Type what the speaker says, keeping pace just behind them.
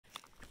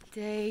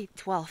Day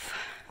 12.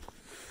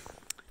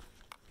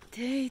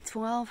 Day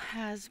 12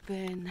 has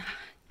been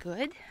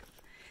good.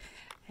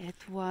 It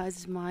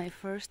was my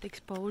first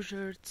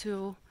exposure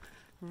to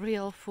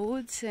real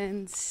food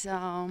since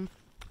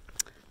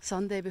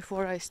Sunday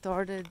before I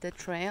started the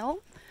trail.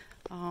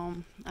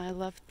 I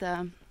left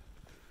the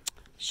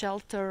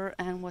shelter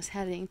and was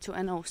heading to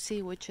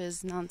NOC, which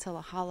is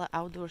Nantahala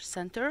Outdoor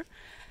Center,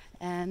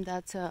 and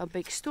that's a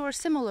big store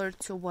similar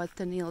to what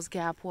the Neil's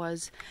Gap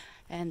was,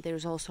 and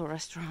there's also a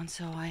restaurant.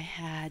 So I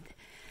had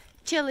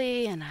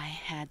chili and I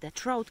had the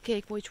trout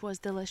cake, which was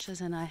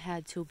delicious, and I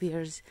had 2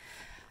 beers.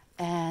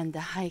 And the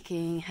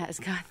hiking has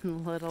gotten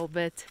a little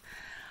bit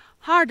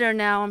harder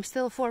now. I'm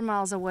still 4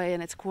 miles away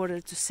and it's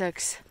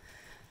 5:45,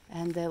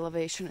 and the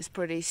elevation is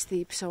pretty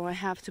steep, so I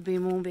have to be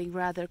moving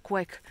rather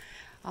quick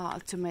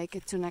to make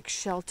it to next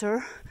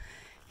shelter,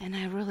 and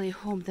I really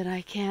hope that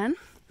I can.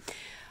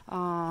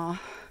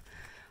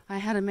 I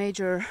had a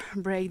major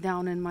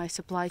breakdown in my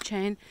supply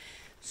chain,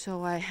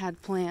 so I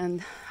had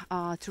planned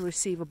to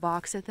receive a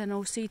box at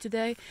NOC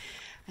today,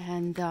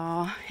 and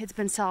it's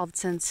been solved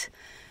since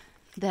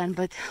then.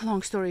 But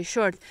long story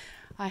short,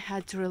 I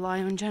had to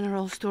rely on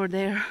general store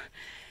there,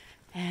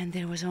 and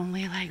there was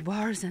only like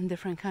bars and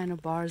different kind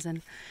of bars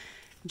and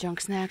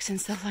junk snacks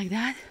and stuff like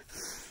that.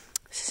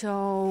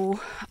 So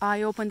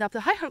I opened up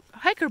the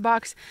hiker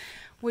box,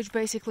 which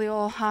basically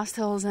all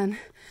hostels and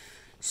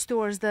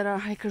stores that are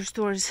hiker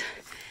stores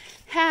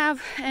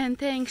have, and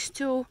thanks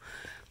to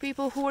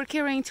people who were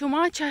carrying too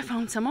much, I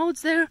found some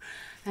oats there,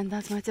 and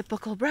that's my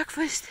typical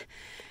breakfast.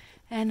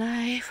 And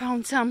I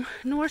found some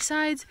north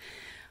sides,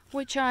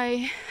 which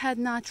I had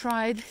not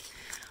tried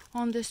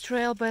on this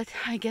trail, but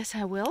I guess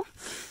I will.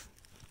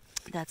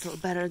 That's a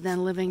little better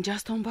than living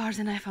just on bars,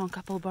 and I found a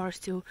couple bars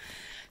too.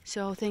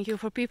 So thank you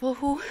for people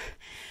who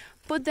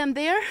put them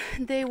there.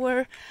 They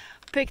were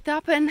picked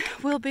up and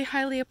will be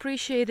highly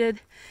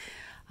appreciated.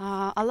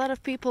 A lot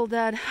of people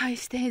that I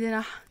stayed in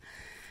a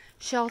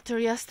shelter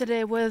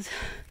yesterday with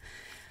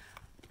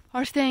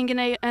are staying in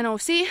a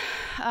NOC.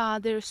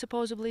 There's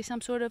supposedly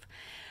some sort of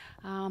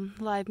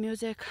live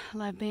music,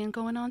 live band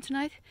going on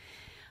tonight,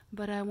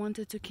 but I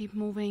wanted to keep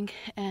moving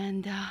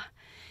and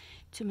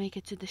to make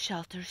it to the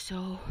shelter,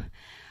 so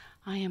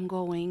I am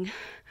going.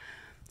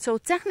 So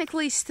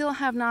technically still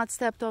have not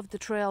stepped off the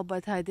trail,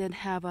 but I did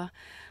have a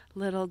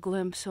little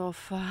glimpse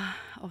of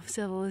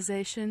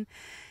civilization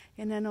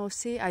in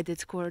NOC. I did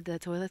score the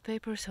toilet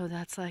paper, so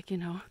that's like,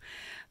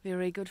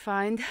 very good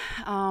find.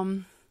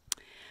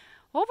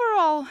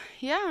 Overall,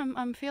 yeah,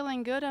 I'm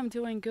feeling good. I'm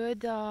doing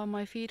good.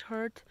 My feet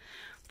hurt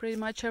pretty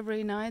much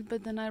every night,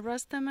 but then I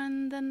rest them,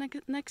 and then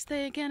the next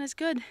day again is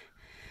good.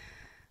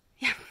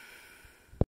 Yeah.